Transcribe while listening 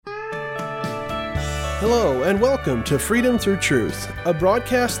Hello and welcome to Freedom Through Truth, a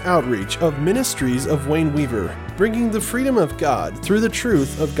broadcast outreach of Ministries of Wayne Weaver, bringing the freedom of God through the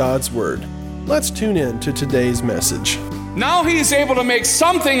truth of God's Word. Let's tune in to today's message. Now he is able to make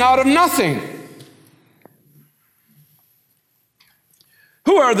something out of nothing.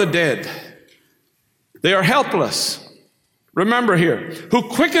 Who are the dead? They are helpless. Remember here, who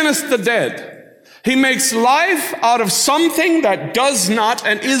quickeneth the dead. He makes life out of something that does not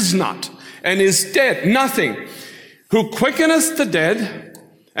and is not, and is dead, nothing. Who quickeneth the dead,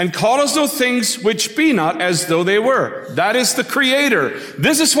 and calleth those things which be not as though they were. That is the Creator.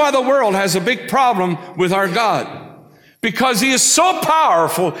 This is why the world has a big problem with our God. Because He is so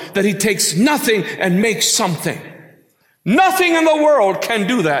powerful that He takes nothing and makes something. Nothing in the world can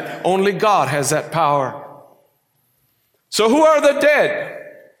do that. Only God has that power. So who are the dead?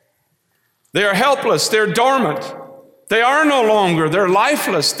 They are helpless. They're dormant. They are no longer. They're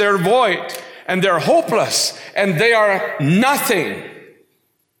lifeless. They're void. And they're hopeless. And they are nothing.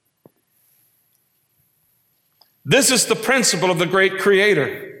 This is the principle of the great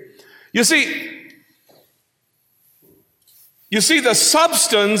Creator. You see the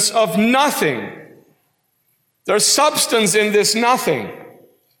substance of nothing. There's substance in this nothing.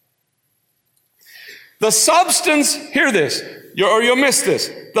 The substance, hear this, or you'll miss this.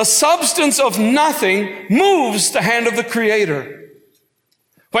 The substance of nothing moves the hand of the Creator.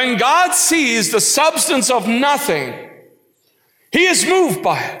 When God sees the substance of nothing, He is moved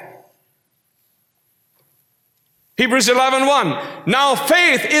by it. Hebrews 11:1. Now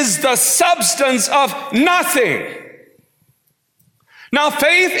faith is the substance of nothing. Now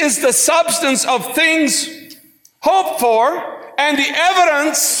faith is the substance of things hoped for and the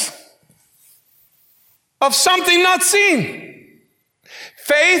evidence of something not seen.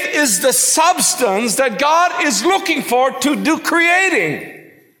 Faith is the substance that God is looking for to do creating.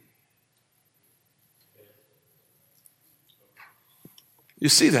 You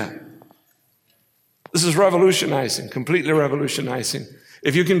see that? This is revolutionizing, completely revolutionizing.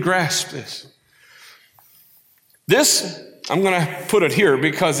 If you can grasp this. This, I'm going to put it here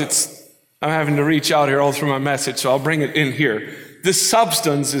because I'm having to reach out here all through my message, so I'll bring it in here. This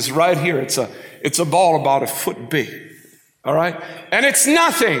substance is right here. It's a ball about a foot big. All right? And it's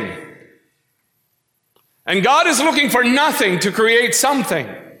nothing. And God is looking for nothing to create something.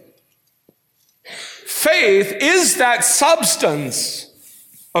 Faith is that substance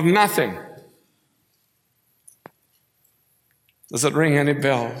of nothing. Does it ring any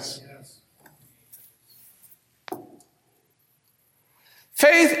bells?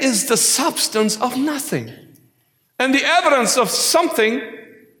 Faith is the substance of nothing and the evidence of something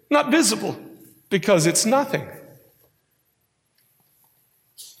not visible because it's nothing.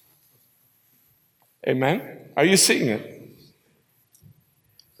 Amen? Are you seeing it?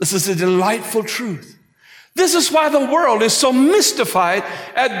 This is a delightful truth. This is why the world is so mystified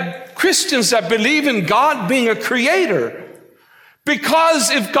at Christians that believe in God being a creator.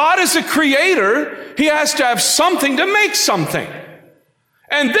 Because if God is a creator, He has to have something to make something.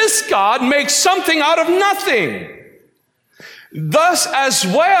 And this God makes something out of nothing. Thus as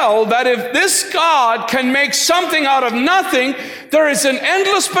well, that if this God can make something out of nothing, there is an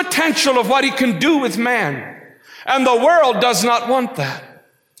endless potential of what He can do with man. And the world does not want that.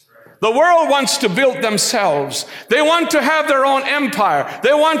 The world wants to build themselves. They want to have their own empire.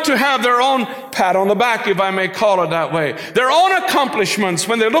 They want to have their own pat on the back, if I may call it that way. Their own accomplishments.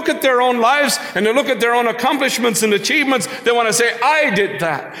 When they look at their own lives and they look at their own accomplishments and achievements, they want to say, I did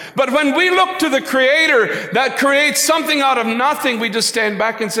that. But when we look to the Creator that creates something out of nothing, we just stand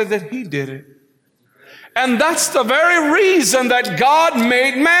back and say that He did it. And that's the very reason that God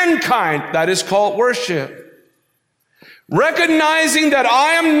made mankind. That is called worship. Recognizing that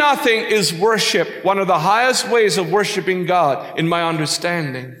I am nothing is worship, one of the highest ways of worshiping God in my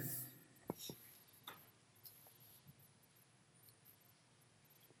understanding.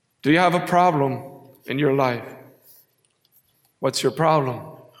 Do you have a problem in your life? What's your problem?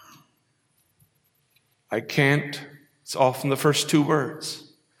 I can't. It's often the first two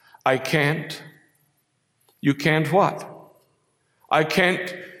words. I can't. You can't what? I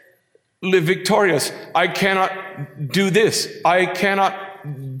can't live victorious. I cannot do this. I cannot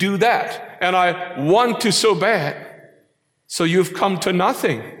do that. And I want to so bad. So you've come to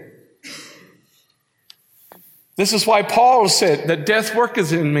nothing. This is why Paul said that death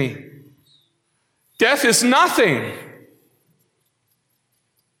worketh in me. Death is nothing.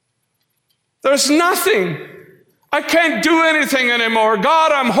 There's nothing. I can't do anything anymore.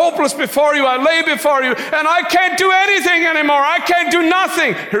 God, I'm hopeless before you. I lay before you, and I can't do anything anymore. I can't do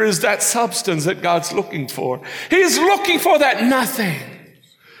nothing. Here is that substance that God's looking for. He's looking for that nothing.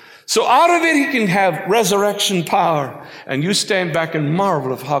 So out of it, he can have resurrection power. And you stand back and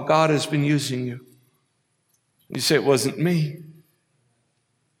marvel of how God has been using you. You say, it wasn't me.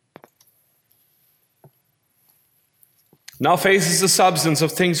 Now faith is the substance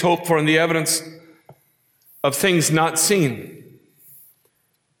of things hoped for and the evidence of things not seen.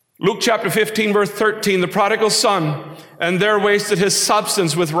 Luke chapter 15, verse 13, the prodigal son, and there wasted his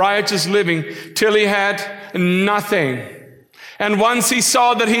substance with riotous living till he had nothing. And once he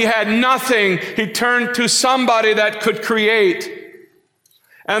saw that he had nothing, he turned to somebody that could create.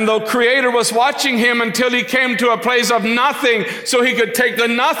 And the Creator was watching him until he came to a place of nothing, so he could take the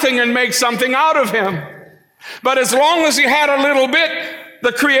nothing and make something out of him. But as long as he had a little bit,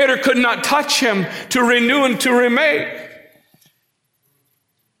 the Creator could not touch him to renew and to remake.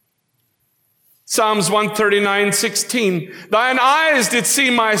 Psalms 139:16, thine eyes did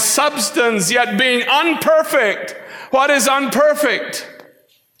see my substance, yet being unperfect. What is unperfect?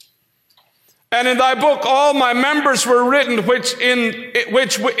 And in thy book all my members were written, which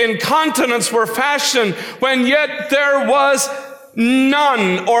in continents were fashioned, when yet there was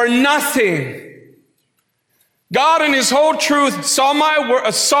none or nothing. God in his whole truth saw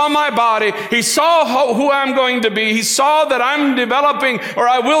my body. He saw who I'm going to be. He saw that I'm developing, or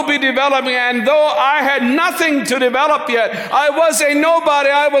I will be developing. And though I had nothing to develop yet, I was a nobody.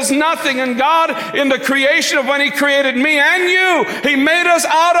 I was nothing. And God, in the creation of when he created me and you, he made us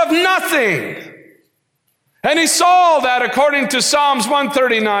out of nothing. And he saw that according to Psalms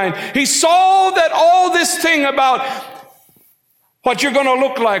 139. He saw that all this thing about what you're going to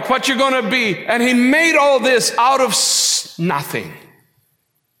look like, what you're going to be. And he made all this out of nothing.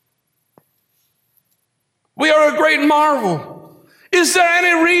 We are a great marvel. Is there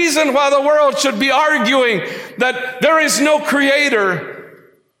any reason why the world should be arguing that there is no creator?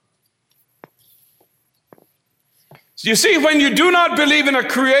 You see, when you do not believe in a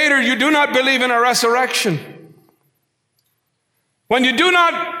creator, you do not believe in a resurrection. When you do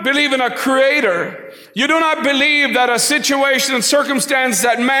not believe in a creator, you do not believe that a situation and circumstance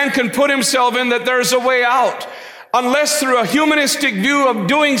that man can put himself in, that there's a way out, unless through a humanistic view of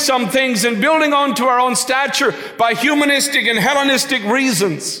doing some things and building onto our own stature by humanistic and Hellenistic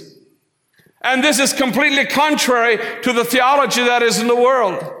reasons. And this is completely contrary to the theology that is in the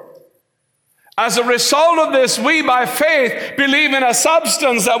world. As a result of this, we by faith believe in a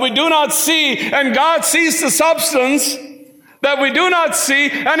substance that we do not see, and God sees the substance that we do not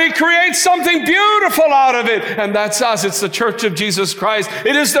see, and he creates something beautiful out of it. And that's us. It's the church of Jesus Christ.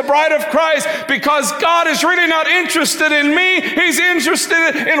 It is the bride of Christ, because God is really not interested in me. He's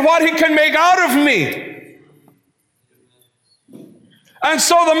interested in what he can make out of me. And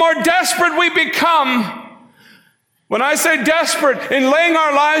so the more desperate we become, when I say desperate, in laying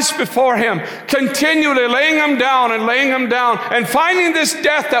our lives before him, continually laying them down and finding this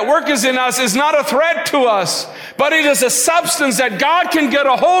death that worketh in us is not a threat to us, but it is a substance that God can get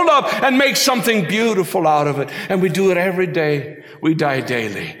a hold of and make something beautiful out of it. And we do it every day. We die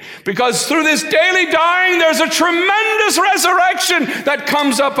daily. Because through this daily dying, there's a tremendous resurrection that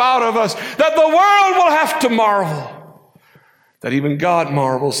comes up out of us, that the world will have to marvel, that even God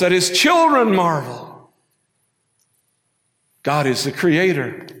marvels, that his children marvel. God is the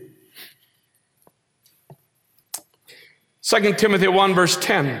creator. 2 Timothy 1 verse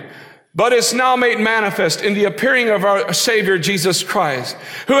 10. But it's now made manifest in the appearing of our Savior Jesus Christ,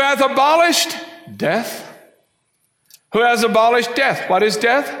 who hath abolished death. Who has abolished death? What is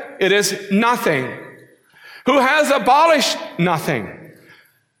death? It is nothing. Who has abolished nothing.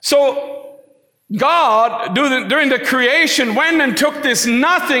 So God, during the creation, went and took this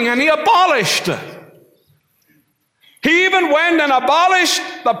nothing and he abolished it. He even went and abolished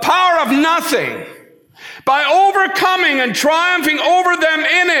the power of nothing by overcoming and triumphing over them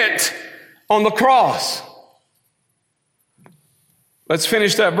in it on the cross. Let's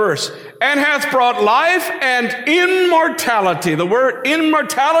finish that verse. And hath brought life and immortality. The word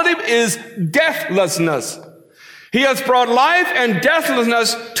immortality is deathlessness. He hath brought life and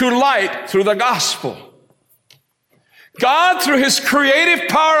deathlessness to light through the gospel. God, through his creative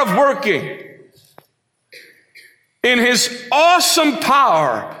power of working, in his awesome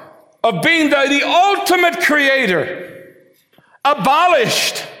power of being the ultimate creator,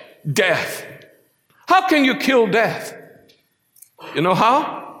 abolished death. How can you kill death? You know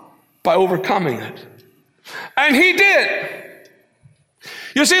how? By overcoming it. And he did.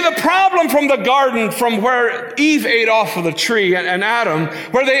 You see, the problem from the garden, from where Eve ate off of the tree and Adam,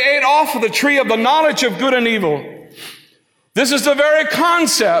 where they ate off of the tree of the knowledge of good and evil, this is the very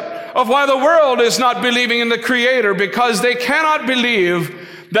concept of why the world is not believing in the Creator, because they cannot believe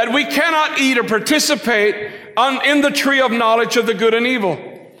that we cannot eat or participate in the tree of knowledge of the good and evil.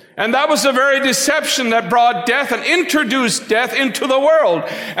 And that was the very deception that brought death and introduced death into the world.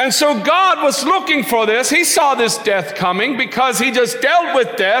 And so God was looking for this. He saw this death coming because he just dealt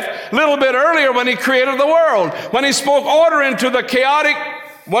with death a little bit earlier when he created the world. When he spoke order into the chaotic,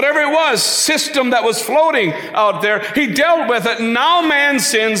 whatever it was, system that was floating out there, he dealt with it. Now man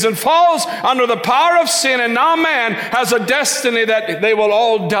sins and falls under the power of sin, and now man has a destiny that they will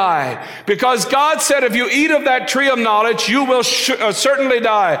all die. Because God said, if you eat of that tree of knowledge, you will certainly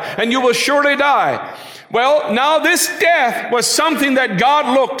die, and you will surely die. Well, now this death was something that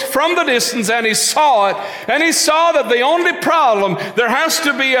God looked from the distance and he saw it, and he saw that the only problem, there has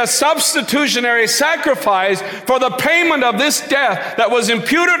to be a substitutionary sacrifice for the payment of this death that was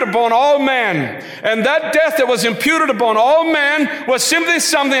imputed upon all men. And that death that was imputed upon all men was simply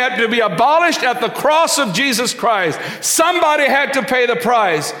something that had to be abolished at the cross of Jesus Christ. Somebody had to pay the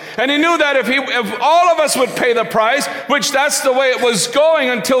price. And he knew that if all of us would pay the price, which that's the way it was going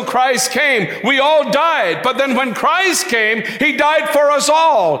until Christ came, we all died. But then when Christ came, he died for us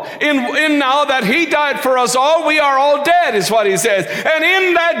all. In now that he died for us all, we are all dead, is what he says. And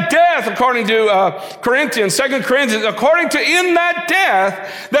in that death, according to Corinthians, 2 Corinthians, according to in that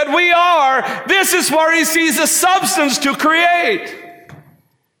death that we are, this is where he sees a substance to create.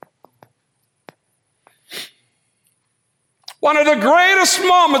 One of the greatest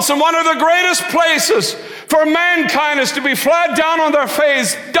moments and one of the greatest places for mankind is to be flat down on their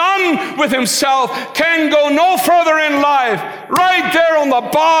face, done with himself, can go no further in life. Right there on the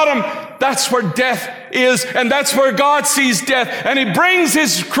bottom, that's where death is, and that's where God sees death. And he brings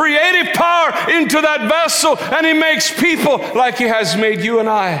his creative power into that vessel, and he makes people like he has made you and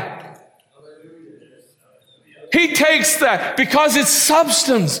I. He takes that because it's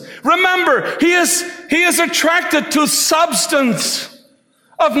substance. Remember, he is attracted to substance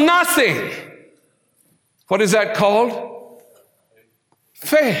of nothing. What is that called?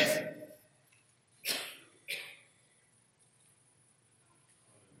 Faith.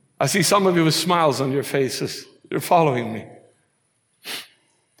 I see some of you with smiles on your faces. You're following me.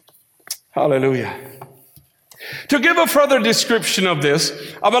 Hallelujah. To give a further description of this,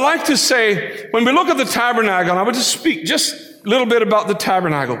 I would like to say, when we look at the tabernacle, I would just speak just a little bit about the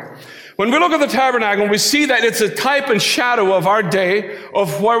tabernacle. When we look at the tabernacle, we see that it's a type and shadow of our day,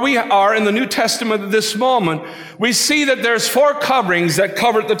 of where we are in the New Testament at this moment. We see that there's 4 coverings that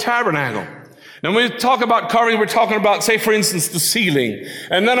covered the tabernacle. Now, when we talk about covering, we're talking about, say, for instance, the ceiling.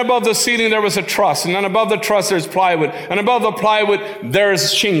 And then above the ceiling, there was a truss. And then above the truss, there's plywood. And above the plywood,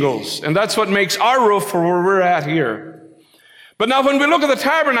 there's shingles. And that's what makes our roof for where we're at here. But now, when we look at the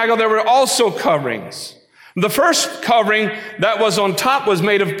tabernacle, there were also coverings. The first covering that was on top was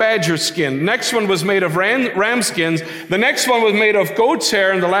made of badger skin. The next one was made of ram skins. The next one was made of goat's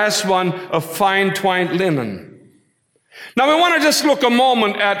hair. And the last one of fine twined linen. Now, we want to just look a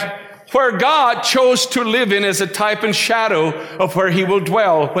moment at where God chose to live in as a type and shadow of where he will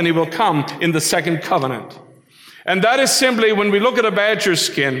dwell when he will come in the second covenant. And that is simply, when we look at a badger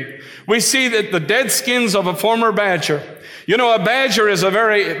skin, we see that the dead skins of a former badger. You know, a badger is a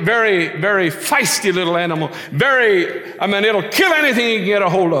very, very, very feisty little animal. It'll kill anything you can get a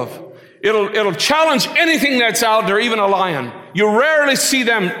hold of. It'll challenge anything that's out there, even a lion. You rarely see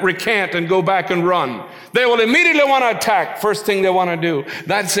them recant and go back and run. They will immediately want to attack, first thing they want to do.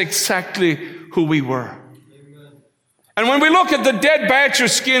 That's exactly who we were. Amen. And when we look at the dead badger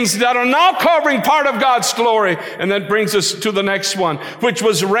skins that are now covering part of God's glory, and that brings us to the next one, which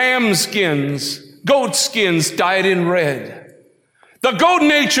was ram skins, goat skins dyed in red. The goat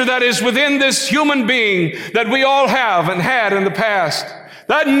nature that is within this human being that we all have and had in the past.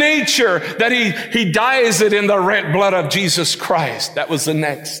 That nature that he dyes it in the red blood of Jesus Christ. That was the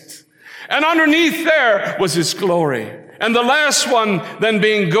next. And underneath there was his glory. And the last one then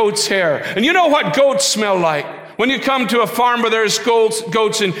being goat's hair. And you know what goats smell like? When you come to a farm where there's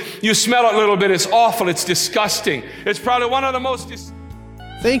goats and you smell it a little bit, it's awful, it's disgusting. It's probably one of the most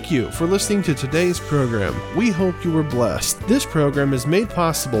Thank you for listening to today's program. We hope you were blessed. This program is made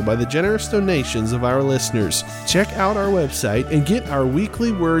possible by the generous donations of our listeners. Check out our website and get our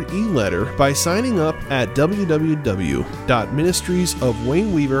weekly word e-letter by signing up at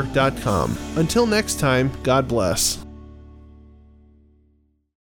www.ministriesofwayneweaver.com. Until next time, God bless.